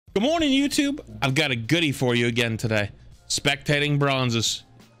Good morning, YouTube. I've got a goodie for you again today. Spectating bronzes.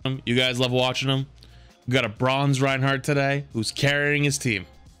 You guys love watching them. We've got a bronze Reinhardt today who's carrying his team.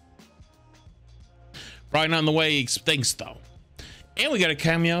 Probably not in the way he thinks, though. And we got a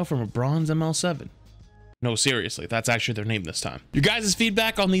cameo from a bronze ML7. No, seriously, that's actually their name this time. Your guys'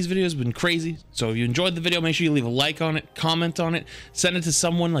 feedback on these videos has been crazy. So if you enjoyed the video, make sure you leave a like on it, comment on it, send it to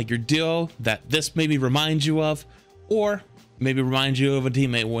someone like your duo that this maybe reminds you of, or maybe remind you of a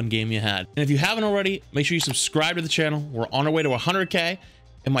teammate one game you had. And if you haven't already, make sure you subscribe to the channel. We're on our way to 100K,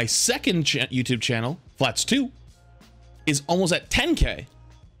 and my second YouTube channel, Flats 2, is almost at 10K.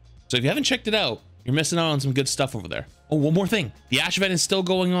 So if you haven't checked it out, you're missing out on some good stuff over there. Oh, one more thing. The Ash event is still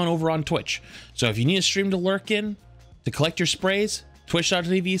going on over on Twitch. So if you need a stream to lurk in, to collect your sprays,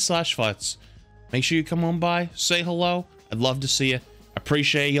 twitch.tv/flats. Make sure you come on by, say hello. I'd love to see you. I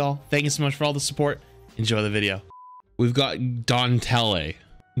appreciate y'all. Thank you so much for all the support. Enjoy the video. We've got Dantele.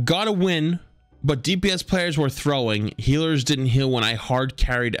 Got a win, but DPS players were throwing. Healers didn't heal when I hard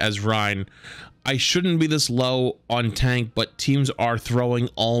carried as Rein. I shouldn't be this low on tank, but teams are throwing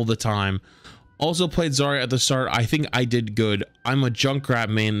all the time. Also played Zarya at the start. I think I did good. I'm a Junkrat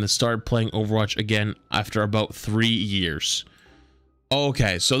main that started playing Overwatch again after about 3 years.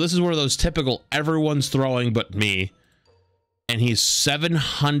 Okay, so this is one of those typical everyone's throwing but me. And he's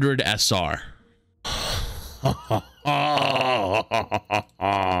 700 SR. Okay.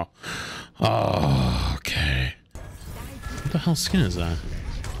 What the hell skin is that?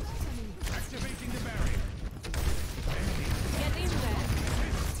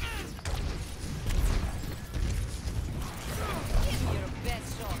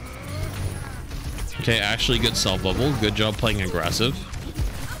 Okay, actually good self bubble. Good job playing aggressive.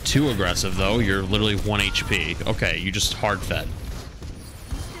 Too aggressive though. You're literally 1 HP. Okay, you just hard fed.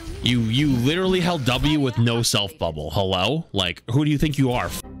 You literally held W with no self bubble. Hello? Like, who do you think you are?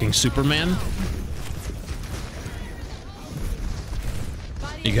 Fucking Superman?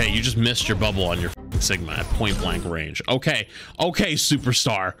 Okay, you just missed your bubble on your Sigma at point blank range. Okay, okay,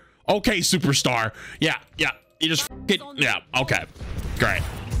 superstar. Okay, superstar. Yeah, you just yeah, okay, great.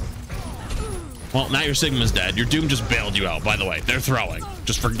 Well, now your Sigma's dead. Your Doom just bailed you out, by the way. They're throwing.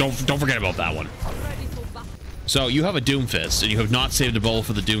 Just don't forget about that one. So you have a Doomfist, and you have not saved a bubble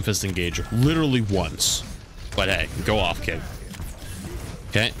for the Doomfist engager. Literally once. But hey, go off, kid.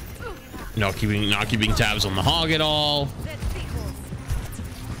 Okay. Not keeping tabs on the hog at all.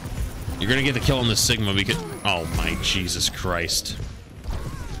 You're gonna get the kill on the Sigma because... Oh my Jesus Christ.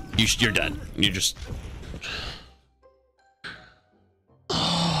 You're dead. You just...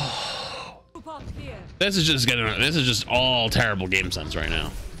 This is just all terrible game sense right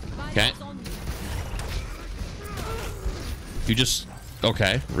now. Okay. You just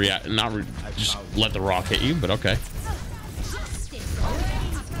react, just let the rock hit you, but okay.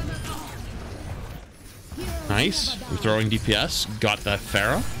 Nice. We're throwing DPS. Got that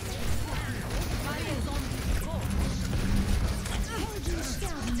Pharah.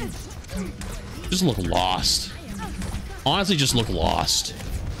 Just look lost. Honestly, just look lost.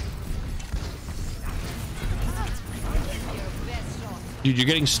 Dude, you're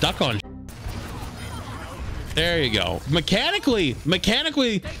getting stuck on. There you go. Mechanically,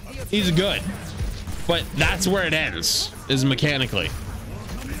 he's good. But that's where it ends, is mechanically.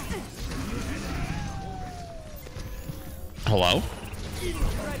 Hello?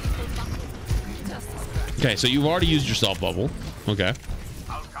 Okay, so you've already used your self bubble. Okay.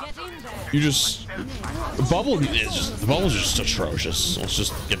 You just... The bubble's just atrocious. Let's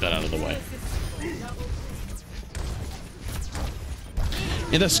just get that out of the way.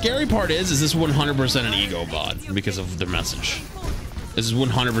 And the scary part is this 100% an ego VOD because of the message. This is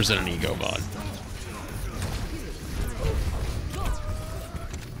 100% an ego VOD.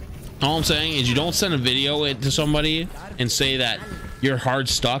 All I'm saying is you don't send a video to somebody and say that you're hard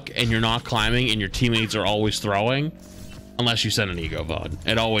stuck and you're not climbing and your teammates are always throwing unless you send an ego VOD.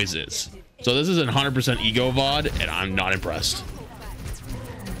 It always is. So this is a 100% ego VOD and I'm not impressed.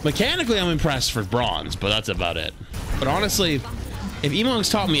 Mechanically, I'm impressed for bronze, but that's about it. But honestly, if Emong's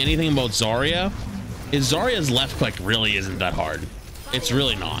taught me anything about Zarya, is Zarya's left click really isn't that hard. It's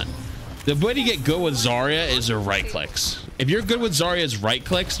really not. The way to get good with Zarya is her right clicks. If you're good with Zarya's right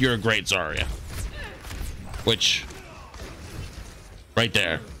clicks, you're a great Zarya. Which, right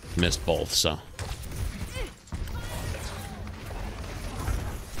there, missed both, so.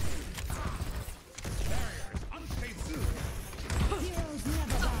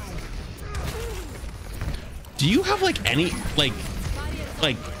 Do you have like any, like,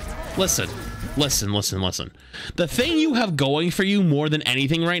 listen. The thing you have going for you more than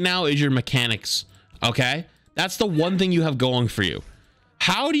anything right now is your mechanics, okay? That's the one thing you have going for you.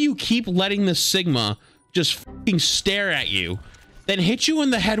 How do you keep letting the Sigma just fucking stare at you, then hit you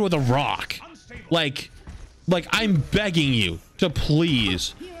in the head with a rock? Like I'm begging you to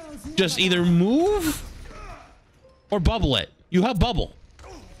please just either move or bubble it. You have bubble.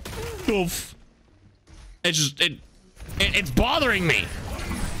 Oof. It's just it's bothering me.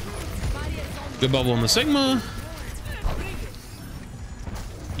 Good bubble on the Sigma.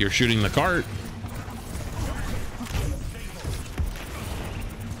 You're shooting the cart.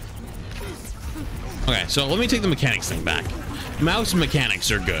 Okay, so let me take the mechanics thing back. Mouse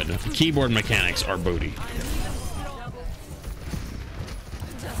mechanics are good. Keyboard mechanics are booty.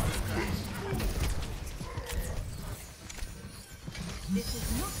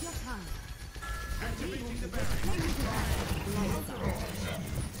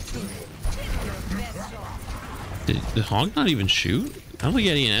 Did Hog not even shoot? I don't think he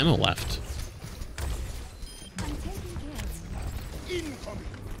had any ammo left.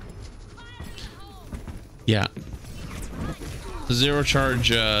 Yeah. Zero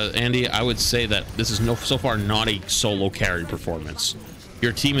charge, Andy, I would say that this is so far not a solo carry performance.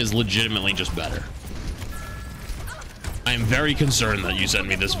 Your team is legitimately just better. I am very concerned that you sent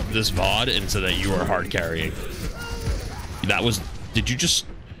me this VOD and said that you are hard carrying. That was, did you just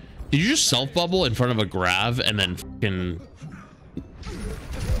self bubble in front of a grav and then fucking...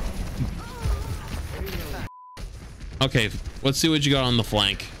 Okay, let's see what you got on the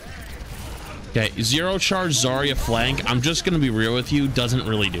flank. Okay, zero charge Zarya flank. I'm just gonna be real with you, doesn't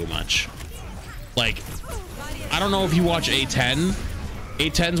really do much. Like, I don't know if you watch A10.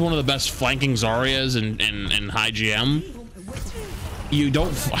 A10's one of the best flanking Zaryas in high GM. You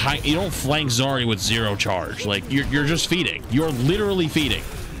don't flank Zarya with zero charge. Like, you're just feeding. You're literally feeding.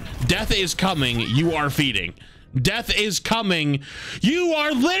 Death is coming. You are feeding. Death is coming. You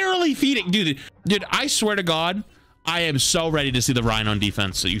are literally feeding. Dude, I swear to God, I am so ready to see the rein on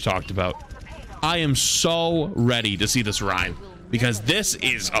defense that you talked about. I am so ready to see this rein because this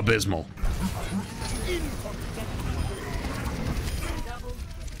is abysmal.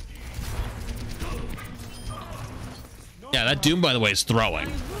 Yeah, that Doom, by the way, is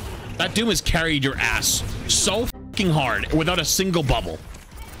throwing. That Doom has carried your ass so fucking hard without a single bubble.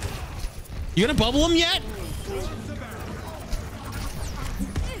 You gonna bubble him yet?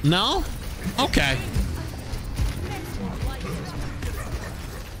 No? Okay.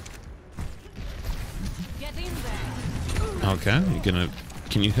 Okay,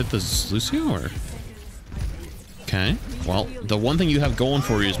 can you hit this Lucio or? Okay, well, the one thing you have going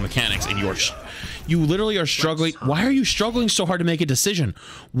for you is mechanics, and you literally are struggling. Why are you struggling so hard to make a decision?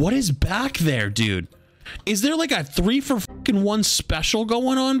 What is back there, dude? Is there like a 3-for-1 special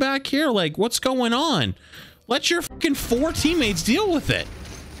going on back here? Like, what's going on? Let your fucking 4 teammates deal with it.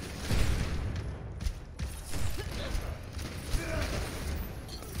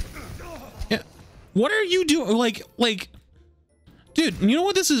 Yeah, what are you doing? Like. Dude, you know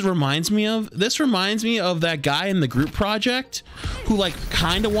what reminds me of? This reminds me of that guy in the group project who like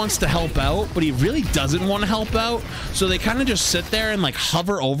kind of wants to help out, but he really doesn't want to help out. So they kind of just sit there and like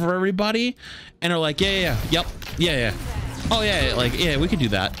hover over everybody and are like, yeah, oh yeah, like, yeah, we could do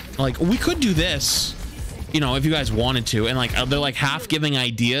that. Like, we could do this, you know, if you guys wanted to. And like, they're like half giving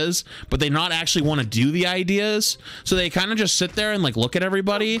ideas, but they not actually want to do the ideas. So they kind of just sit there and like look at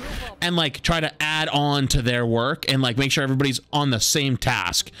everybody and like try to add on to their work and like make sure everybody's on the same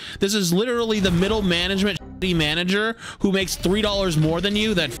task. This is literally the middle management manager who makes $3 more than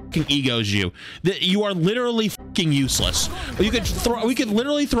you that fucking egos you. That you are literally fucking useless. We could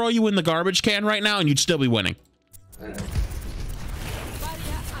literally throw you in the garbage can right now and you'd still be winning.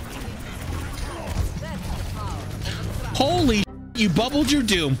 Holy, you bubbled your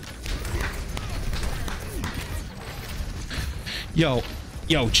Doom. Yo,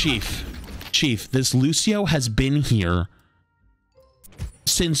 Chief, this Lucio has been here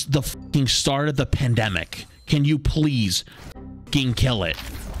since the fucking start of the pandemic. Can you please fucking kill it?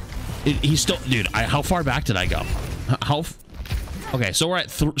 He's still, dude, how far back did I go? Okay, so we're at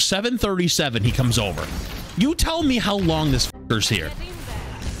 7:37, he comes over. You tell me how long this fucker's here.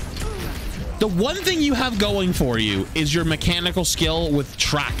 The one thing you have going for you is your mechanical skill with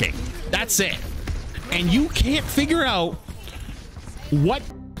tracking. That's it. And you can't figure out what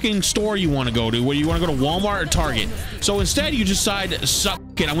fucking store you want to go to, whether you want to go to Walmart or Target. So instead you decide, suck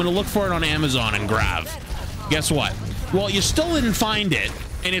it, I'm going to look for it on Amazon and grab. Guess what? Well, you still didn't find it.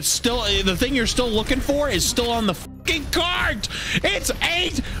 And it's still, the thing you're still looking for is still on the fucking cart. It's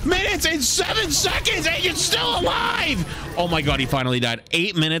 8 minutes and 7 seconds and you're still alive. Oh my God, he finally died.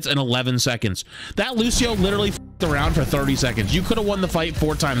 8 minutes and 11 seconds. That Lucio literally f***ed around for 30 seconds. You could have won the fight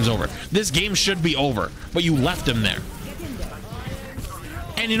 4 times over. This game should be over, but you left him there.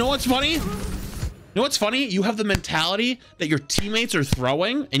 And you know what's funny? You know what's funny? You have the mentality that your teammates are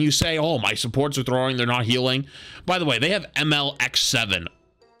throwing and you say, oh, my supports are throwing, they're not healing. By the way, they have MLX7.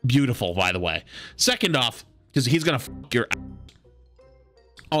 Beautiful, by the way. Second off, because he's gonna fuck your...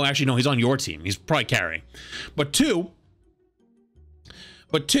 Oh, actually, no, he's on your team. He's probably carrying. But two,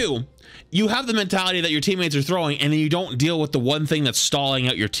 you have the mentality that your teammates are throwing and then you don't deal with the one thing that's stalling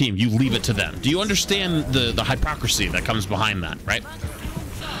out your team. You leave it to them. Do you understand the hypocrisy that comes behind that, right?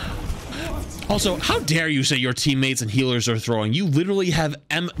 Also, how dare you say your teammates and healers are throwing? You literally have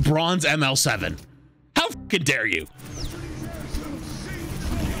bronze ML7. How fucking dare you?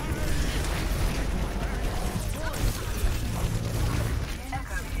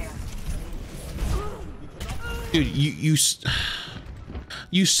 Dude, you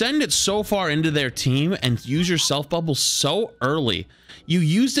send it so far into their team and use your self bubble so early. You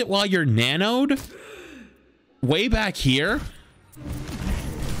used it while you're nanoed way back here.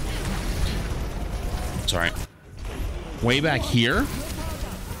 Sorry, way back here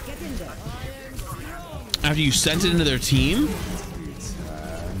after you sent it into their team.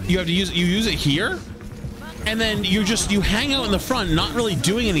 You have to use it here, and then you hang out in the front not really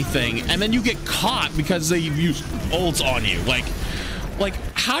doing anything, and then you get caught because they've used ults on you. Like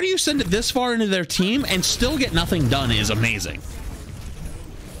how do you send it this far into their team and still get nothing done is amazing.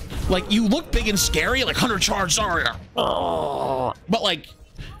 Like, you look big and scary, like 100 charge, sorry, but like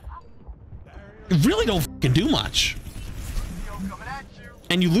really don't fucking do much,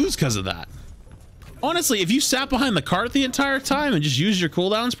 and you lose because of that. Honestly, if you sat behind the cart the entire time and just used your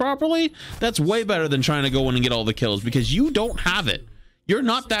cooldowns properly, that's way better than trying to go in and get all the kills, because you don't have it. You're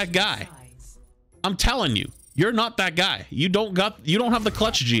not that guy. I'm telling you, you're not that guy. You don't have the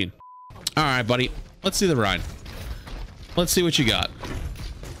clutch gene. All right, buddy, let's see the Rein. Let's see what you got.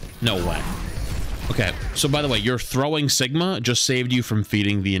 No way. Okay, so by the way, your throwing Sigma just saved you from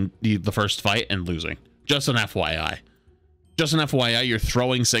feeding the first fight and losing. Just an FYI. Just an FYI, your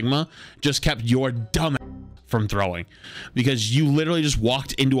throwing Sigma just kept your dumb from throwing, because you literally just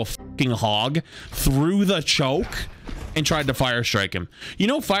walked into a fucking hog, threw the choke, and tried to fire strike him. You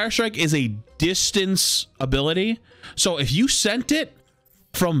know, fire strike is a distance ability, so if you sent it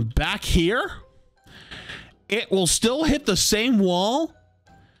from back here, it will still hit the same wall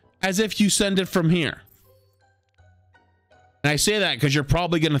as if you send it from here. And I say that because you're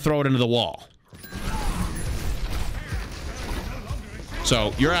probably going to throw it into the wall.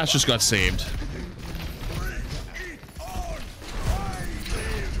 So your ass just got saved.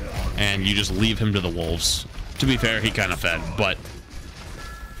 And you just leave him to the wolves. To be fair, he kind of fed, but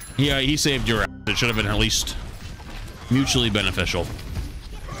yeah, he saved your ass. It should have been at least mutually beneficial.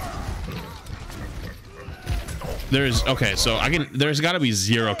 Okay, so there's got to be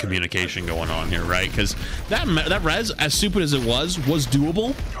zero communication going on here, right? Because that res, as stupid as it was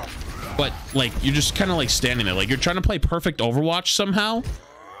doable, but like you're just kind of like standing there, like you're trying to play perfect Overwatch somehow,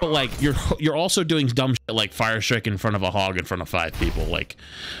 but like you're also doing dumb shit like fire strike in front of a hog in front of 5 people. Like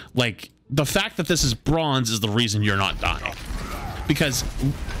the fact that this is bronze is the reason you're not dying, because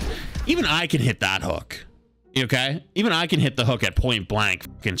even I can hit that hook. Okay, even I can hit the hook at point blank,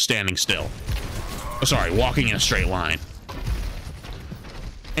 fucking standing still. Oh, sorry, walking in a straight line.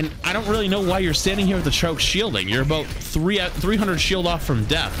 And I don't really know why you're standing here with the choke shielding. You're about 300 shield off from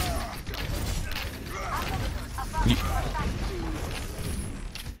death.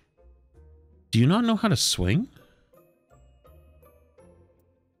 Do you not know how to swing?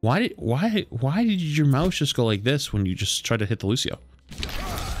 Why did your mouse just go like this when you just tried to hit the Lucio?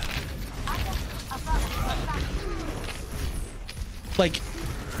 Like,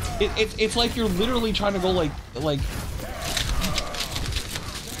 it's like you're literally trying to go like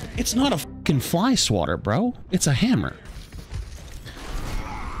it's not a fucking fly swatter, bro. It's a hammer.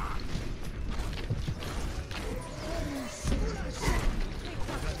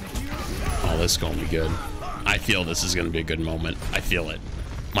 Oh, this is gonna be good. I feel this is gonna be a good moment. I feel it.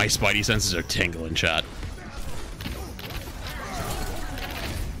 My spidey senses are tingling, chat.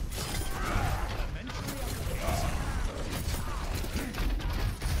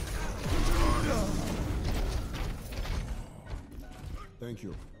 Thank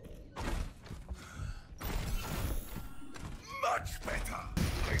you. Much better.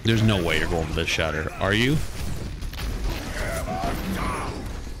 There's no way you're going for this shatter, are you?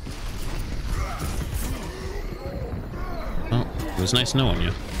 Oh, it was nice knowing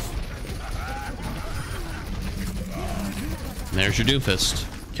you. And there's your Doomfist,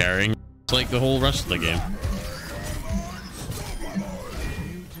 carrying like the whole rest of the game.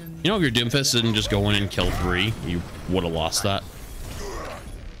 You know, if your Doomfist didn't just go in and kill 3, you would have lost that.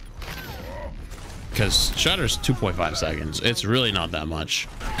 because Shutter's 2.5 seconds. It's really not that much.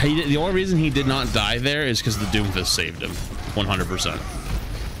 The only reason he did not die there is because the Doomfist saved him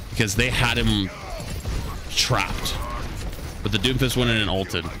 100%, because they had him trapped, but the Doomfist went in and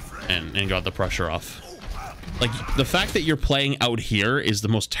ulted and got the pressure off. Like, the fact that you're playing out here is the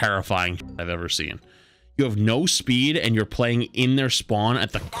most terrifying I've ever seen. You have no speed and you're playing in their spawn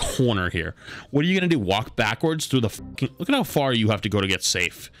at the corner here. What are you gonna do? Walk backwards through the fucking... Look at how far you have to go to get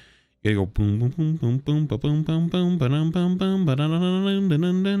safe. You gotta go boom boom boom boom boom boom boom boom boom boom boom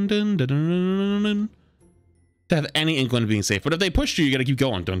boom to have any inkling of being safe. But if they pushed you, you gotta keep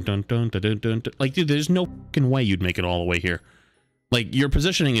going. Dun, dun, dun, dun, dun, dun, dun. Like, dude, there's no fucking way you'd make it all the way here. Like, your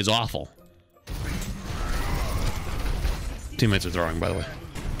positioning is awful. Teammates are throwing, by the way.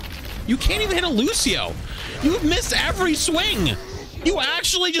 You can't even hit a Lucio. You've missed every swing. You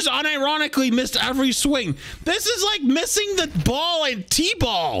actually just unironically missed every swing. This is like missing the ball in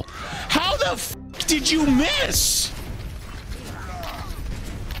T-ball. How the f did you miss?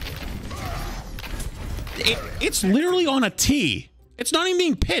 It's literally on a tee. It's not even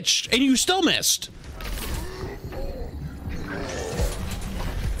being pitched, and you still missed.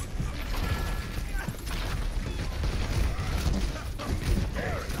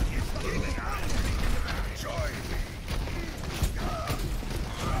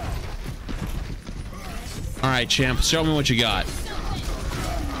 All right, champ, show me what you got.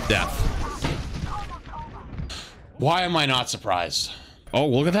 Death. Why am I not surprised? Oh,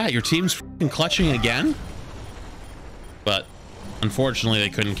 look at that. Your team's f***ing clutching again? But unfortunately, they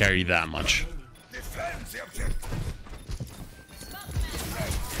couldn't carry that much.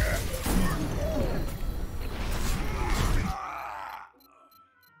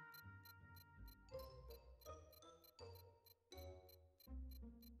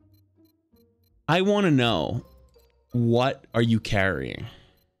 I want to know, what are you carrying?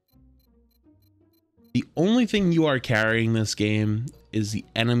 The only thing you are carrying this game is the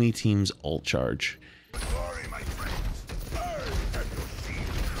enemy team's ult charge.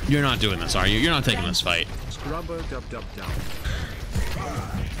 You're not doing this, are you? You're not taking this fight.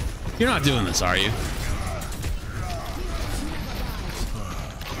 You're not doing this, are you?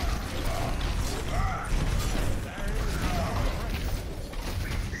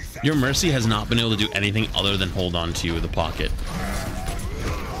 Your Mercy has not been able to do anything other than hold on to you with the pocket.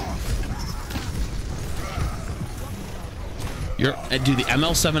 Dude, the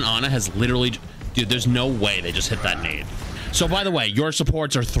ML7 Ana has literally... Dude, there's no way they just hit that nade. So, by the way, your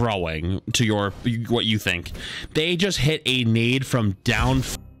supports are throwing to your... what you think. They just hit a nade from down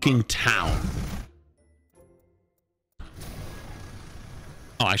fucking town.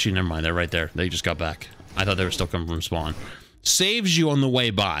 Oh, actually, never mind. They're right there. They just got back. I thought they were still coming from spawn. Saves you on the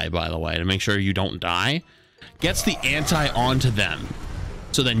way by the way, to make sure you don't die. Gets the anti onto them,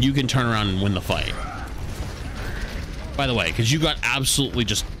 so then you can turn around and win the fight. By the way, because you got absolutely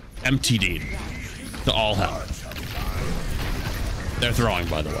just MTD'd to all hell. They're throwing,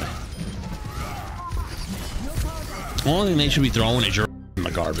 by the way. The only thing they should be throwing is your in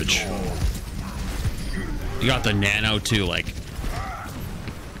the garbage. You got the nano too, like.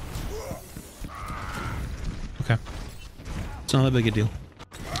 Okay. It's not that big a deal.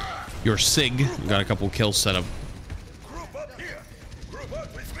 Your Sig got a couple kills set up.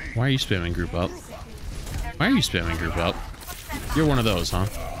 Why are you spamming group up? Why are you spamming group up? You're one of those, huh?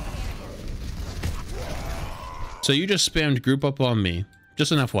 So you just spammed group up on me.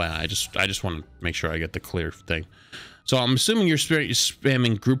 Just an FYI. I just want to make sure I get the clear thing. So I'm assuming you're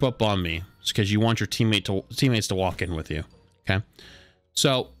spamming group up on me. It's because you want your teammates to walk in with you. Okay.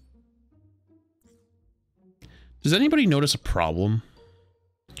 So does anybody notice a problem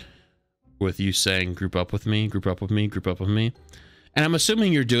with you saying group up with me, group up with me, group up with me? And I'm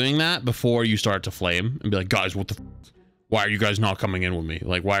assuming you're doing that before you start to flame and be like, guys, what the f, why are you guys not coming in with me?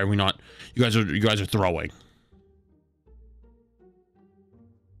 Like, why are we not, you guys are throwing.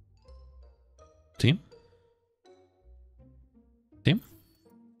 Team? Team?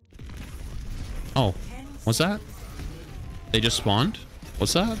 Oh, what's that? They just spawned?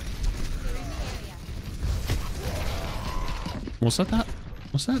 What's that? What's that?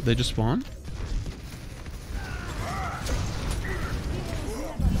 What's that? They just spawned?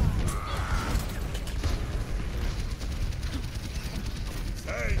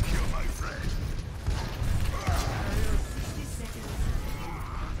 Thank you, my friend.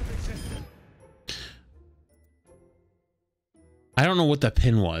 I don't know what that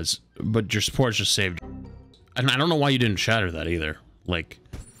pin was, but your supports just saved. And I don't know why you didn't shatter that either. Like,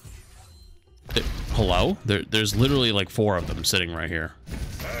 hello? There's literally like 4 of them sitting right here.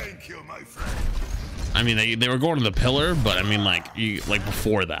 Thank you, my friend. I mean, they were going to the pillar, but I mean, like,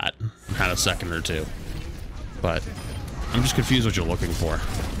 before that. had a second or two. But I'm just confused what you're looking for.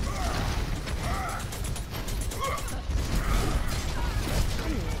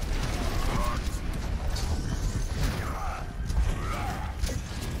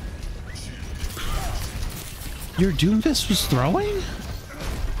 Your Doomfist was throwing?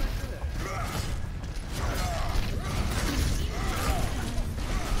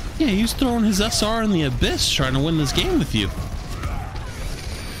 Yeah, he was throwing his SR in the abyss trying to win this game with you.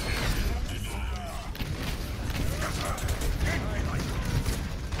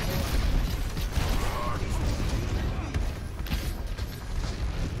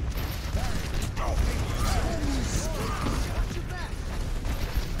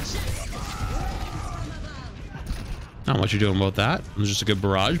 Not much you're doing about that. It was just a good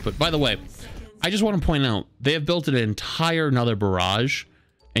barrage. But by the way, I just want to point out, they have built an entire another barrage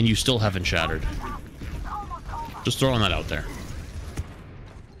and you still haven't shattered. Just throwing that out there.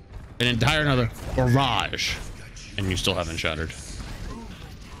 An entire another barrage and you still haven't shattered.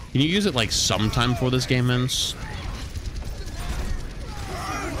 Can you use it like sometime before this game ends?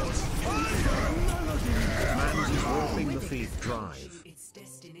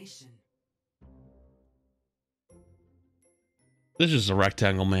 This is a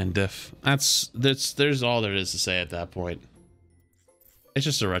rectangle man diff. There's all there is to say at that point. It's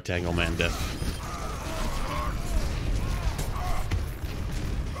just a rectangle man diff.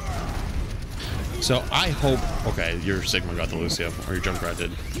 So I hope, okay, your Sigma got the Lucio, or your Junkrat did.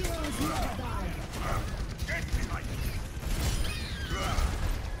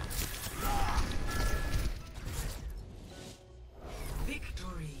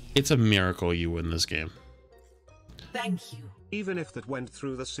 Victory. It's a miracle you win this game. Thank you. Even if that went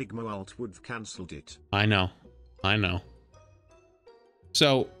through, the Sigma ult would have cancelled it. I know.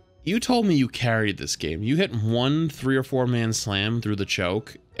 So you told me you carried this game. You hit one 3 or 4 man slam through the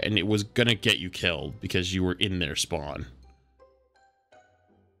choke and it was gonna get you killed because you were in their spawn.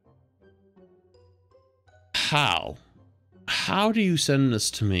 How do you send this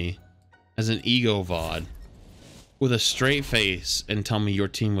to me as an ego VOD with a straight face and tell me your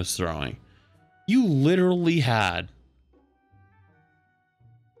team was throwing? You literally had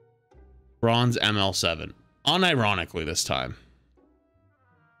bronze ML7, unironically this time.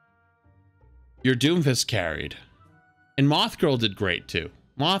 Your Doomfist carried. And Moth Girl did great too.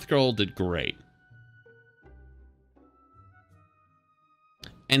 Moth Girl did great.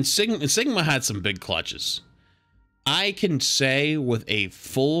 And Sigma had some big clutches. I can say with a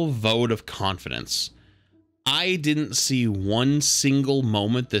full vote of confidence, I didn't see one single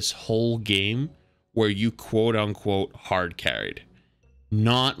moment this whole game where you quote unquote hard carried.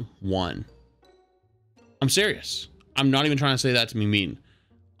 Not one. I'm serious. I'm not even trying to say that to be mean.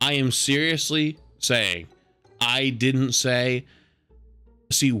 I am seriously saying I didn't see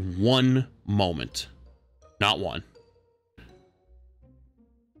one moment. Not one.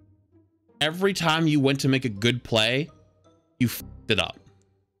 Every time you went to make a good play, you f***ed it up.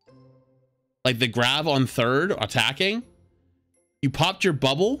 Like the grab on third, attacking, you popped your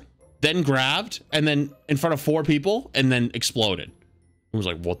bubble, then grabbed, and then in front of 4 people, and then exploded. It was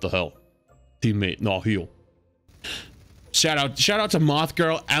like, what the hell? Teammate, no heal. Shout out to Moth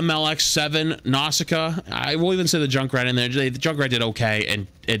Girl, MLX7, Nausicaa. I will even say the Junkrat in there. The Junkrat did okay,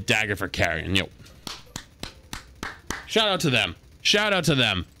 and Dagger for carrying. Yo. Shout out to them. Shout out to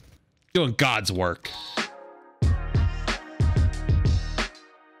them. Doing God's work.